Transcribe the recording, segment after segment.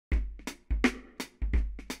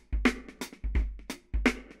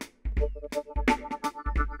Hi,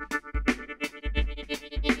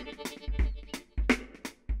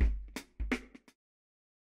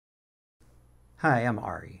 I'm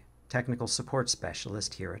Ari, Technical Support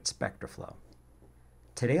Specialist here at Spectraflow.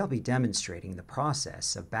 Today I'll be demonstrating the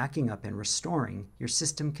process of backing up and restoring your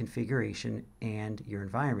system configuration and your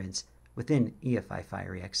environments within EFI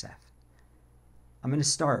Fiery XF. I'm going to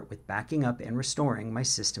start with backing up and restoring my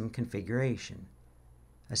system configuration.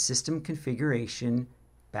 A system configuration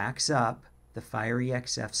backs up the Fiery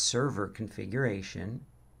XF server configuration,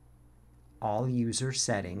 all user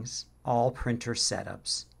settings, all printer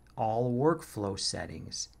setups, all workflow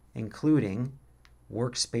settings, including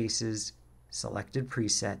workspaces, selected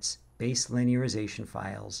presets, base linearization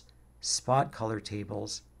files, spot color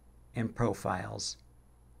tables, and profiles.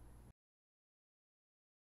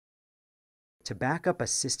 To back up a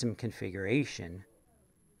system configuration,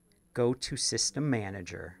 go to System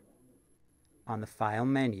Manager. On the File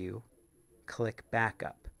menu, click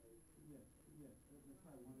Backup.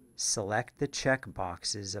 Select the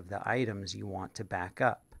checkboxes of the items you want to back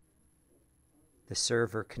up. The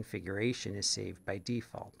server configuration is saved by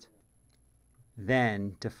default.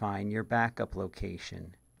 Then define your backup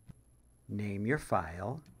location. Name your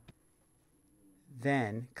file.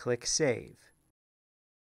 Then click Save.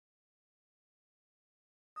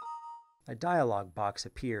 A dialog box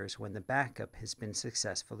appears when the backup has been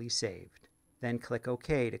successfully saved. Then click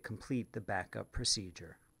OK to complete the backup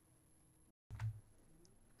procedure.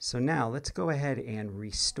 So now let's go ahead and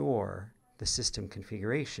restore the system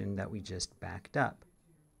configuration that we just backed up.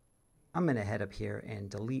 I'm going to head up here and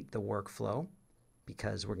delete the workflow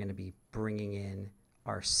because we're going to be bringing in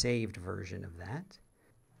our saved version of that.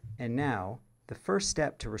 And now the first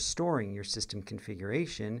step to restoring your system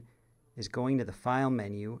configuration is going to the File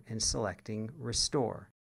menu and selecting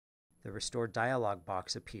Restore. The Restore dialog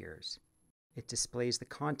box appears. It displays the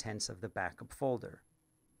contents of the backup folder.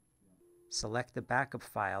 Select the backup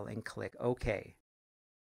file and click OK.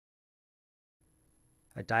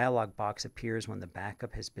 A dialog box appears when the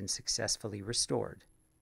backup has been successfully restored.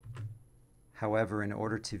 However, in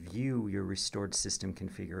order to view your restored system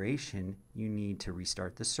configuration, you need to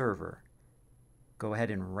restart the server. Go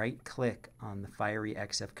ahead and right-click on the Fiery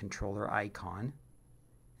XF controller icon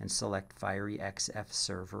and select Fiery XF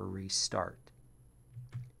Server Restart.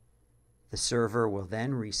 The server will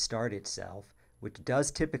then restart itself, which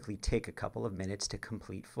does typically take a couple of minutes to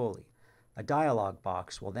complete fully. A dialog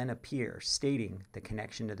box will then appear stating the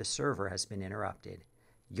connection to the server has been interrupted.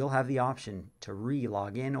 You'll have the option to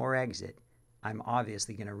re-log in or exit. I'm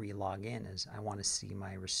obviously going to re-log in as I want to see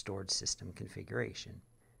my restored system configuration.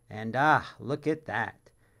 And look at that.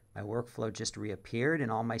 My workflow just reappeared and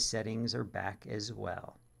all my settings are back as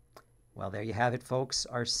well. Well, there you have it, folks.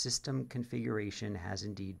 Our system configuration has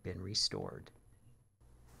indeed been restored.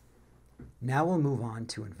 Now we'll move on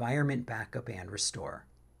to environment backup and restore.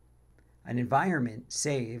 An environment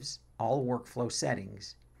saves all workflow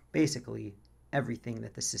settings, basically everything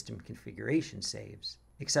that the system configuration saves,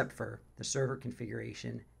 except for the server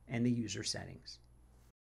configuration and the user settings.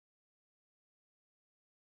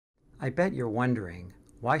 I bet you're wondering,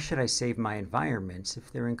 why should I save my environments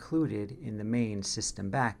if they're included in the main system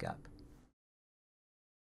backup?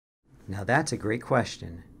 Now that's a great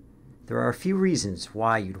question. There are a few reasons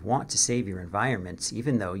why you'd want to save your environments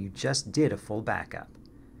even though you just did a full backup.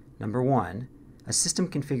 Number one, a system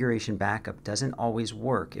configuration backup doesn't always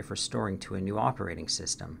work if restoring to a new operating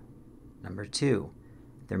system. Number two,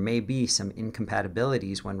 there may be some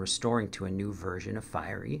incompatibilities when restoring to a new version of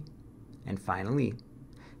Fiery. And finally,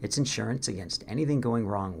 it's insurance against anything going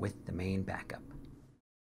wrong with the main backup.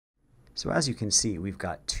 So as you can see, we've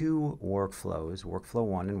got two workflows, workflow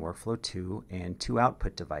 1 and workflow 2, and two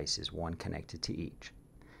output devices, one connected to each.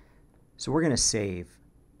 So we're going to save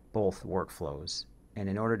both workflows. And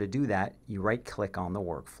in order to do that, you right-click on the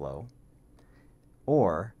workflow,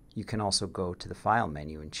 or you can also go to the File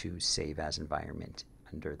menu and choose Save as Environment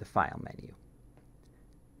under the File menu.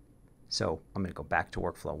 So I'm going to go back to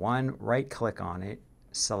workflow 1, right-click on it,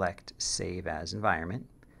 select Save as Environment.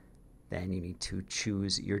 Then you need to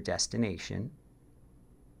choose your destination.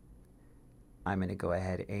 I'm going to go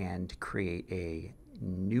ahead and create a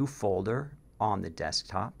new folder on the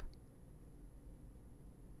desktop.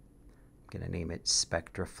 I'm going to name it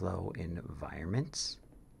Spectraflow Environments.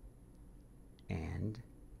 And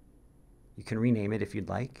you can rename it if you'd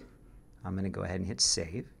like. I'm going to go ahead and hit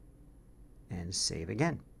Save and save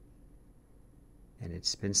again. And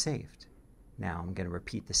it's been saved. Now I'm going to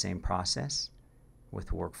repeat the same process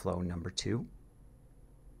with workflow number 2.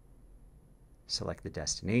 Select the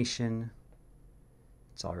destination.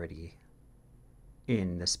 It's already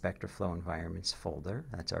in the Spectraflow environments folder.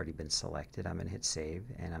 That's already been selected. I'm going to hit save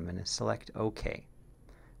and I'm going to select OK.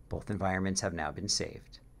 Both environments have now been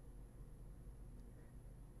saved.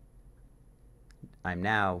 I'm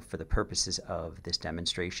now, for the purposes of this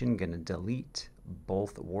demonstration, going to delete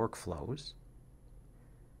both workflows.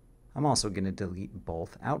 I'm also going to delete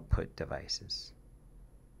both output devices.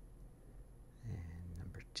 And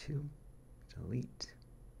number 2, delete.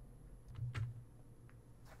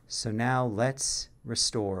 So now let's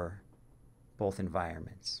restore both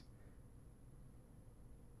environments.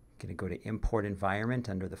 I'm going to go to Import Environment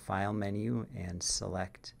under the File menu and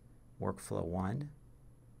select Workflow 1.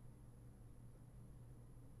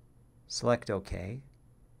 Select OK,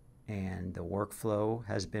 and the workflow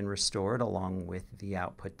has been restored along with the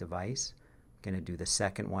output device. I'm going to do the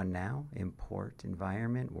second one now, Import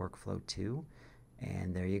Environment, Workflow 2,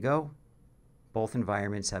 and there you go. Both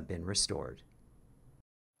environments have been restored.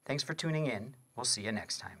 Thanks for tuning in. We'll see you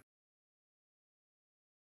next time.